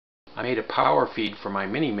I made a power feed for my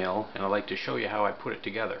mini mill, and I'd like to show you how I put it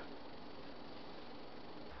together.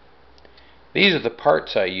 These are the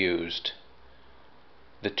parts I used.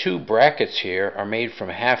 The two brackets here are made from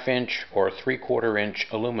 1/2 inch or 3/4 inch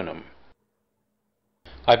aluminum.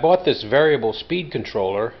 I bought this variable speed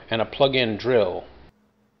controller and a plug-in drill.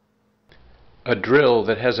 A drill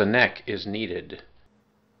that has a neck is needed.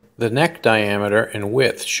 The neck diameter and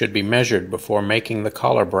width should be measured before making the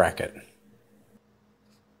collar bracket.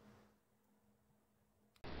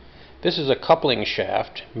 This is a coupling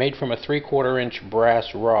shaft made from a 3/4 inch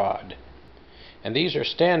brass rod. And these are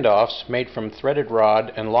standoffs made from threaded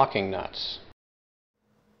rod and locking nuts.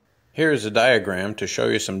 Here is a diagram to show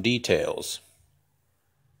you some details.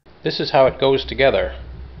 This is how it goes together.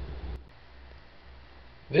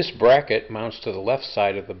 This bracket mounts to the left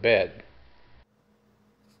side of the bed.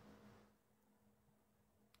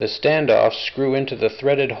 The standoffs screw into the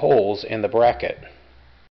threaded holes in the bracket.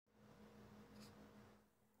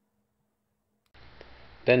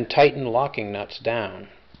 Then tighten locking nuts down.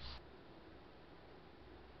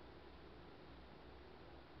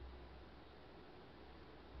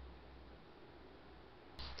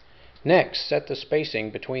 Next, set the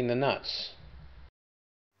spacing between the nuts.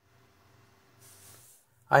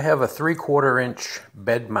 I have a 3/4 inch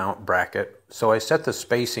bed mount bracket, so I set the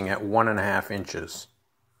spacing at 1.5 inches.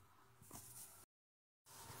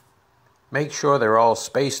 Make sure they're all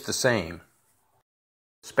spaced the same.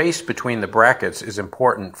 Space between the brackets is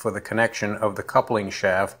important for the connection of the coupling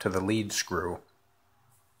shaft to the lead screw.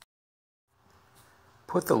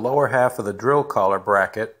 Put the lower half of the drill collar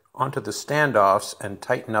bracket onto the standoffs and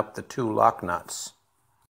tighten up the two lock nuts.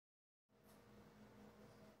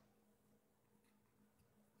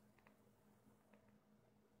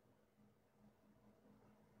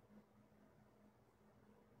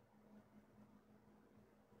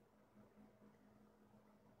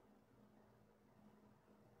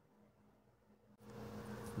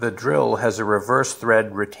 The drill has a reverse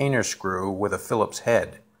thread retainer screw with a Phillips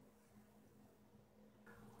head.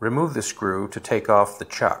 Remove the screw to take off the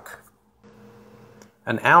chuck.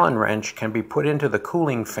 An Allen wrench can be put into the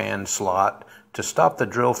cooling fan slot to stop the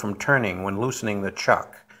drill from turning when loosening the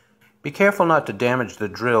chuck. Be careful not to damage the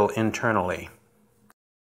drill internally.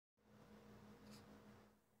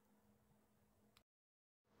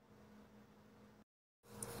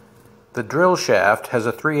 The drill shaft has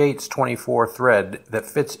a 3/8 24 thread that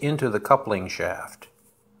fits into the coupling shaft.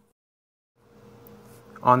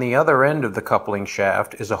 On the other end of the coupling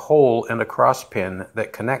shaft is a hole and a cross pin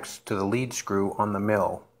that connects to the lead screw on the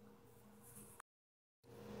mill.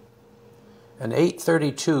 An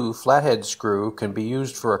 832 flathead screw can be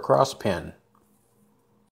used for a cross pin.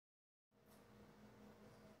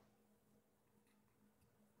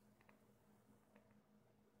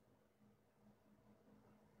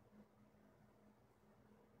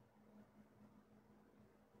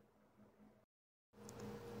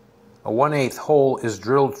 A 1/8 hole is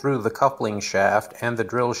drilled through the coupling shaft and the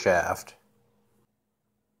drill shaft.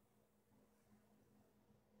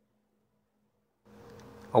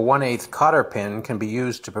 A 1/8 cotter pin can be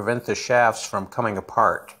used to prevent the shafts from coming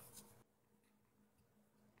apart.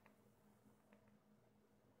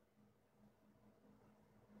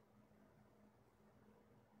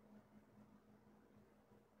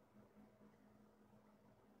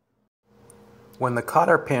 When the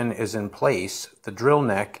cotter pin is in place, the drill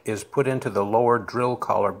neck is put into the lower drill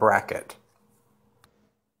collar bracket.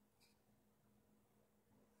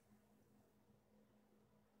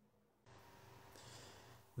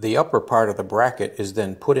 The upper part of the bracket is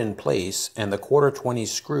then put in place and the 1/4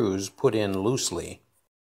 screws put in loosely.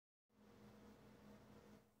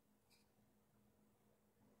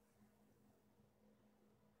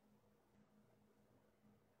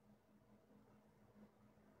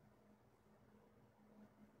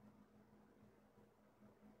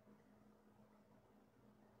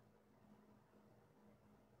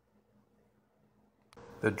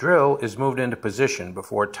 The drill is moved into position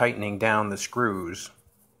before tightening down the screws.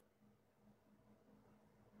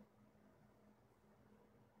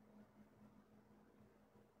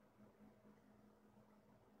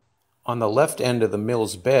 On the left end of the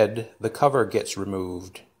mill's bed, the cover gets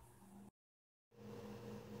removed.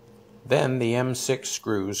 Then the M6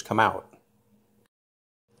 screws come out.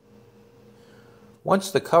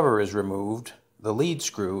 Once the cover is removed, the lead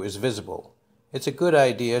screw is visible. It's a good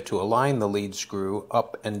idea to align the lead screw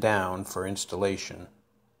up and down for installation.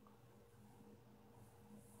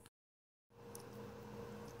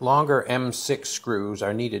 Longer M6 screws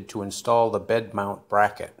are needed to install the bed mount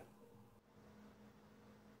bracket.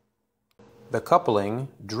 The coupling,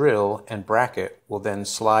 drill, and bracket will then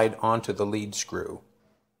slide onto the lead screw.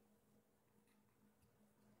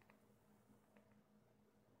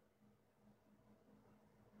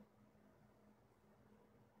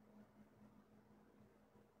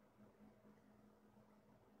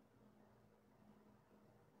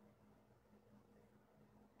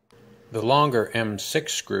 The longer M6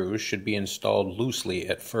 screws should be installed loosely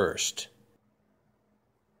at first.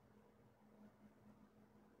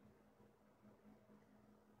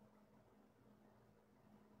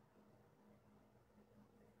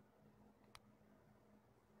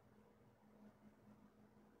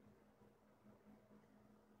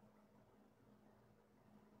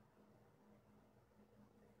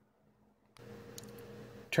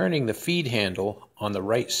 Turning the feed handle on the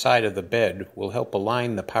right side of the bed will help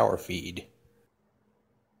align the power feed.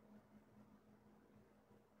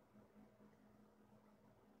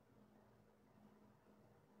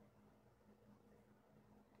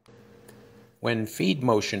 When feed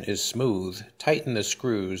motion is smooth, tighten the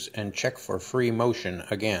screws and check for free motion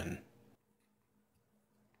again.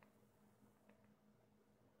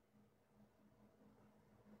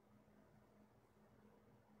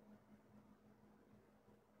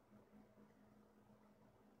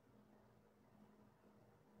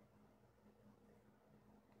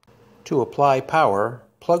 To apply power,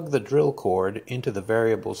 plug the drill cord into the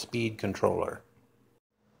variable speed controller.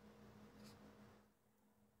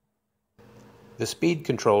 The speed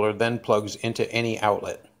controller then plugs into any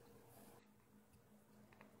outlet.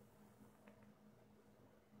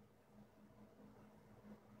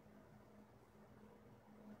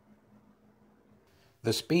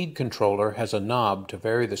 The speed controller has a knob to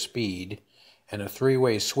vary the speed and a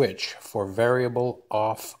three-way switch for variable,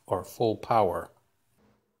 off, or full power.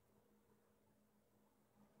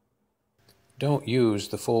 Don't use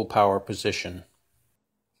the full power position.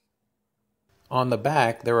 On the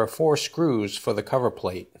back there are 4 screws for the cover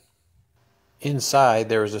plate. Inside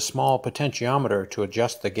there is a small potentiometer to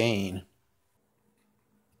adjust the gain.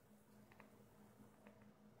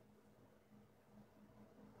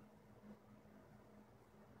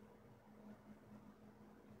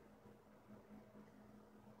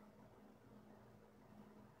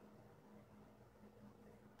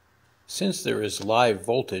 Since there is live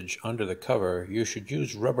voltage under the cover, you should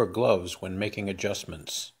use rubber gloves when making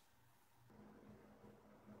adjustments.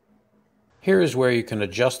 Here is where you can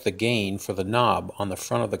adjust the gain for the knob on the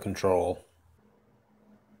front of the control.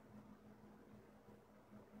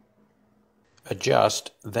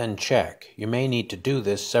 Adjust, then check. You may need to do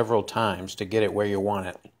this several times to get it where you want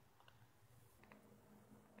it.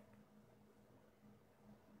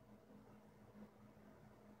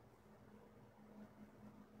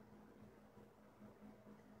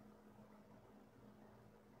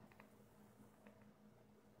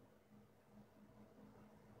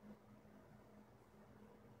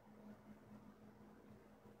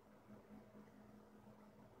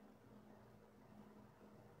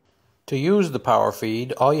 To use the power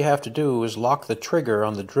feed, all you have to do is lock the trigger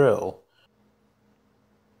on the drill.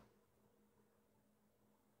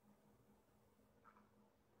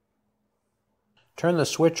 Turn the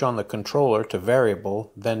switch on the controller to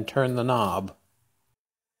variable, then turn the knob.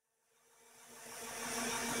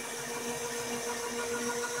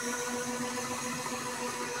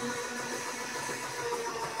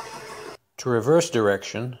 To reverse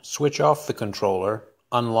direction, switch off the controller,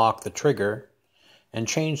 unlock the trigger, and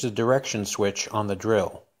change the direction switch on the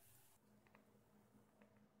drill.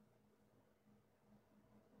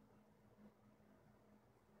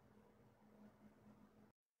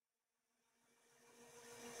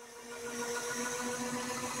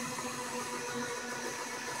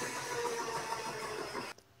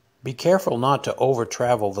 Be careful not to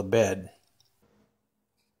over-travel the bed.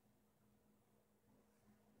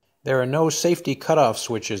 There are no safety cutoff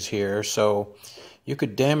switches here, so you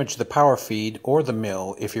could damage the power feed or the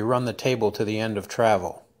mill if you run the table to the end of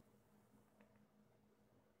travel.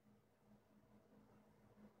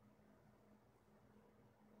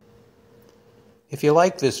 If you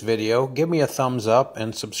like this video, give me a thumbs up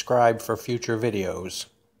and subscribe for future videos.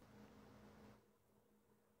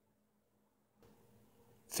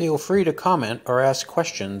 Feel free to comment or ask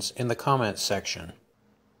questions in the comments section.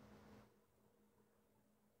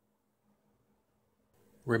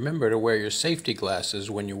 Remember to wear your safety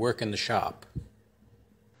glasses when you work in the shop.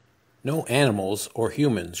 No animals or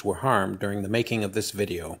humans were harmed during the making of this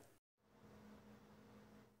video.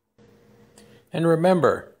 And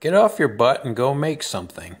remember, get off your butt and go make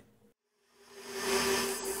something.